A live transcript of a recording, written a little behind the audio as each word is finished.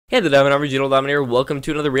Hey there, Diamond, I'm GeneralDiamond here. Welcome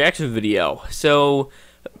to another reaction video. So,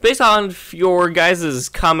 based on your guys'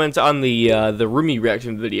 comments on the Roomy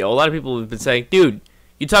reaction video, a lot of people have been saying, dude,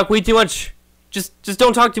 you talk way too much. Just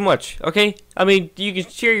don't talk too much, okay? I mean, you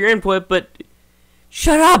can share your input, but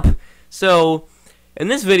shut up! So, in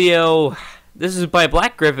this video, this is by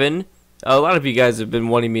Gryph0n. A lot of you guys have been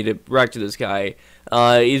wanting me to react to this guy.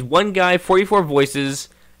 He's one guy, 44 voices.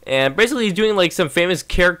 And basically he's doing like some famous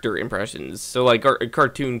character impressions, so like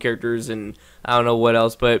cartoon characters and I don't know what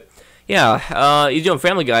else, but yeah, he's doing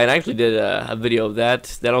Family Guy, and I actually did a video of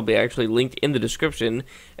that. That'll be actually linked in the description.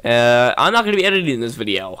 I'm not going to be editing this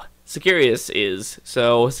video. Sicarius is,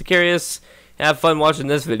 so Sicarius, have fun watching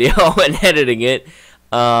this video and editing it.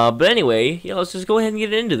 But anyway, yeah, let's just go ahead and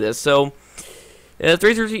get into this. So,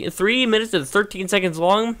 3 minutes and 13 seconds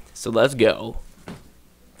long, so let's go.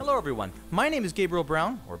 Hello everyone, my name is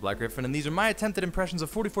Gryph0n, or Gryph0n, and these are my attempted impressions of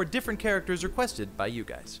 44 different characters requested by you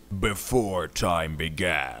guys. Before time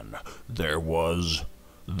began, there was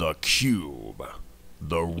the cube.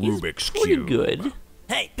 The Rubik's Cube. Good.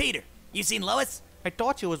 Hey, Peter, you seen Lois? I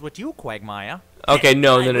thought you was with you, Quagmire. Okay,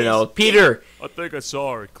 no. Peter! I think I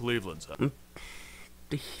saw her at Cleveland's.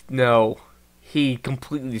 No. He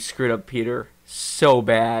completely screwed up Peter. So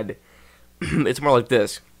bad. It's more like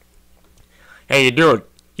this. Hey, dude.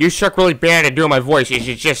 You suck really bad at doing my voice. You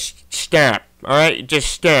should just stamp, alright?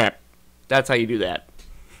 Just stamp. That's how you do that.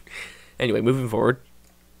 Anyway, moving forward.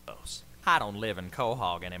 I don't live in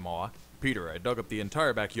Quahog anymore. Peter, I dug up the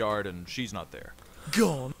entire backyard and she's not there.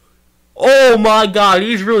 Gone. Oh my god,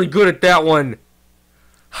 he's really good at that one.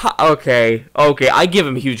 Okay, I give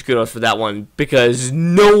him huge kudos for that one. Because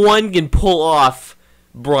no one can pull off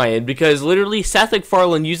Brian. Because literally, Seth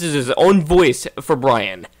MacFarlane uses his own voice for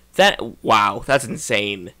Brian. Wow, that's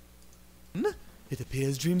insane. It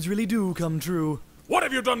appears dreams really do come true. What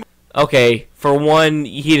have you done? Okay, for one,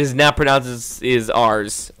 he does not pronounce his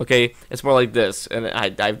R's. Okay, it's more like this, and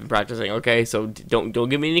I've been practicing. Okay, so don't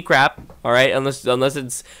give me any crap. All right, unless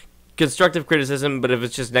it's constructive criticism, but if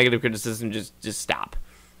it's just negative criticism, just stop.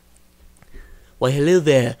 Well, hello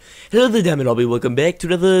there, Diamond Hobby. Welcome back to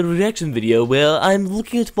another reaction video where I'm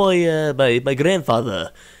looking at my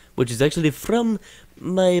grandfather, which is actually from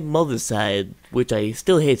my mother's side, which I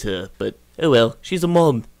still hate her, but oh well, she's a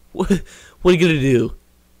mom. What are you gonna do?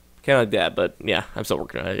 Kind of like that, but yeah, I'm still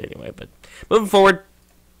working on it anyway. But moving forward.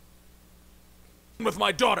 With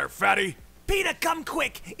my daughter, fatty. Peter, come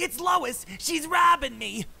quick! It's Lois! She's robbing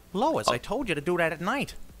me! Lois, I told you to do that at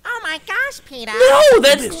night. Oh my gosh, Peter! No,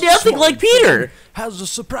 that's nothing like Peter! Has a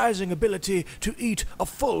surprising ability to eat a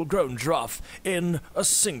full-grown giraffe in a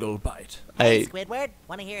single bite. Hey, Squidward,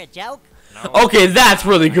 wanna hear a joke? No. Okay, that's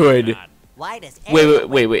really good. Why does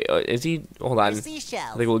wait, is he? Hold on. I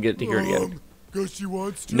seashells? think we'll get to hear it again. Guess she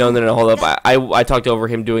wants to. No, hold up. I talked over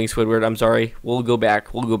him doing Squidward. I'm sorry. We'll go back.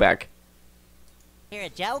 Hear a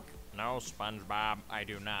joke? No, SpongeBob, I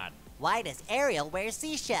do not. Why does Ariel wear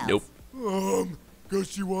seashells? Nope.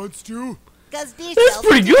 Guess she wants to. Cause these That's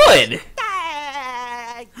pretty good!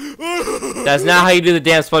 Dang. That's not how you do the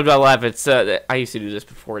damn SpongeBob laugh. It's, I used to do this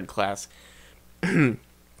before in class. You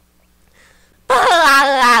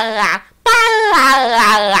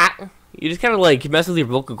just kind of like mess with your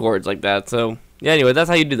vocal cords like that, so yeah, anyway, that's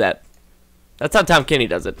how you do that. That's how Tom Kenny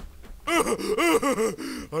does it.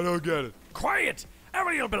 I don't get it. Quiet!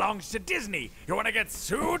 Ariel belongs to Disney. You want to get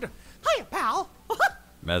sued? Hiya, pal.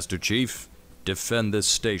 Master Chief, defend this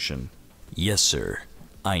station. Yes, sir.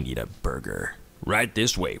 I need a burger. Right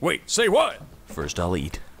this way. Wait, say what? First I'll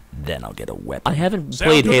eat, then I'll get a weapon. I haven't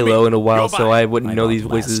played Halo in a while, so I wouldn't know these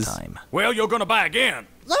voices. Time. Well, you're gonna buy again.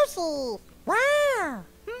 Lucy. Wow.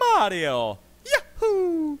 Mario.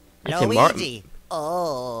 Yahoo! Luigi.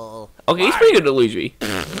 Oh. Okay, he's pretty good at Luigi.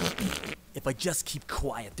 If I just keep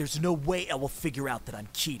quiet, there's no way I will figure out that I'm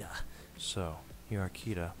Kita. So, you are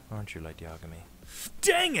Kita, aren't you, Light Yagami?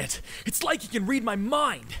 Dang it! It's like he can read my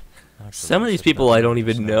mind. Actually, Some of these people I don't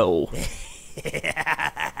even know.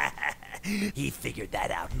 He figured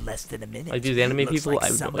that out in less than a minute. Like these anime Looks people, like I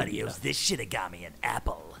have no somebody idea. owes this Shinigami an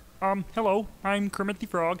apple. Hello, I'm Kermit the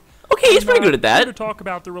Frog. Okay, he's And, pretty good at Here to that. talk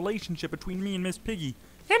about the relationship between me and Miss Piggy.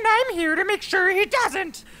 And I'm here to make sure he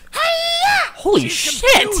doesn't. Holy She's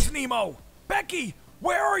shit! confused, Nemo. Becky,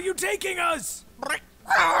 where are you taking us?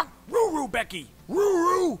 Ruru, Becky.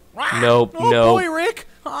 Ruru. Nope, Oh no. boy, Rick!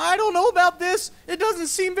 I don't know about this. It doesn't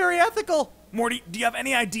seem very ethical. Morty, do you have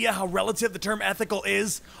any idea how relative the term ethical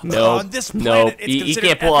is? No, On this no, planet, it's you considered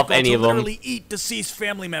can't pull off ethical any to of them. literally eat deceased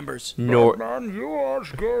family members. Nor. Man, you are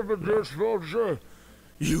scared of this,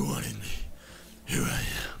 You wanted me. Here I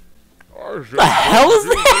am. The hell is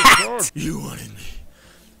that? You wanted me.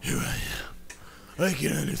 Here I am. I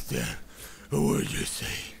can understand a word you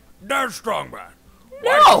say. There's Strongman.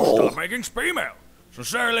 No! Stop making female.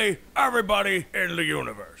 Sincerely, everybody in the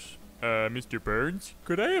universe. Mr. Burns,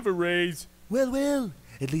 could I have a raise? Well,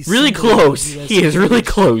 at least Really somebody close. has He is really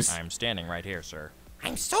close. I'm standing right here, sir.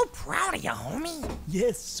 I'm so proud of you, homie.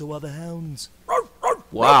 Yes, so are the hounds.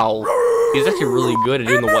 Wow. He's actually really good at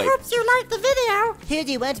doing the wipe. Hopes you liked the video. Who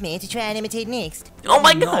do you want me to try and imitate next? Oh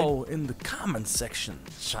my god. No, in the comments section.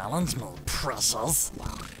 Challenge me, precious.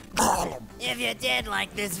 If you did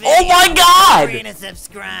like this video, Oh my god! feel free to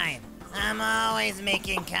subscribe. I'm always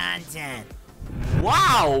making content.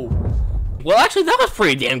 Wow. Well, actually, that was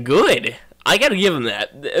pretty damn good. I gotta give him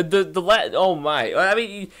that. Oh my. I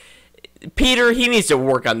mean, Peter, he needs to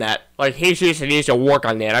work on that. Like, he seriously needs to work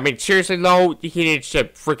on that. I mean, seriously, though, he needs to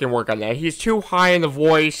freaking work on that. He's too high in the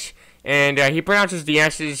voice, and he pronounces the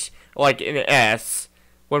S's like an S,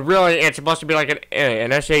 when really it's supposed to be like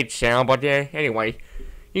an SH sound, but anyway,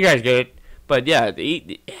 you guys get it. But yeah,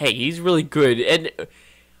 hey, he's really good. And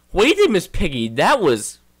what he did, Miss Piggy, that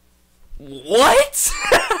was... What?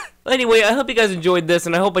 Anyway, I hope you guys enjoyed this,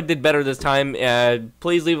 and I hope I did better this time.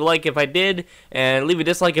 Please leave a like if I did, and leave a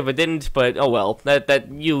dislike if I didn't. But oh well, I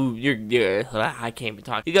can't even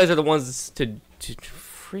talk. You guys are the ones to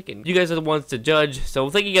freaking. You guys are the ones to judge.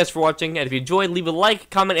 So thank you guys for watching, and if you enjoyed, leave a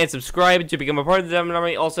like, comment, and subscribe to become a part of the Diamond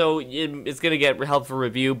Army. Also, it's gonna get help for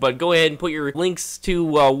review, but go ahead and put your links to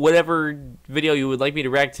whatever video you would like me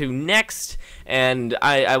to react to next, and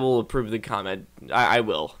I will approve the comment. I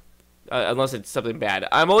will. Unless it's something bad.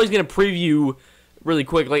 I'm always going to preview really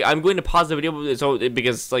quick. Like, I'm going to pause the video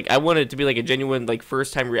because, like, I want it to be, like, a genuine, like,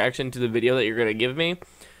 first-time reaction to the video that you're going to give me.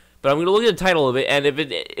 But I'm going to look at the title of it, and if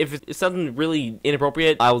it's something really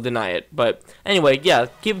inappropriate, I will deny it. But anyway, yeah,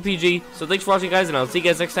 keep it PG. So thanks for watching, guys, and I'll see you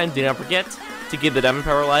guys next time. Do not forget to keep the Diamond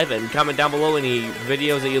Power alive and comment down below any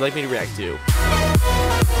videos that you'd like me to react to.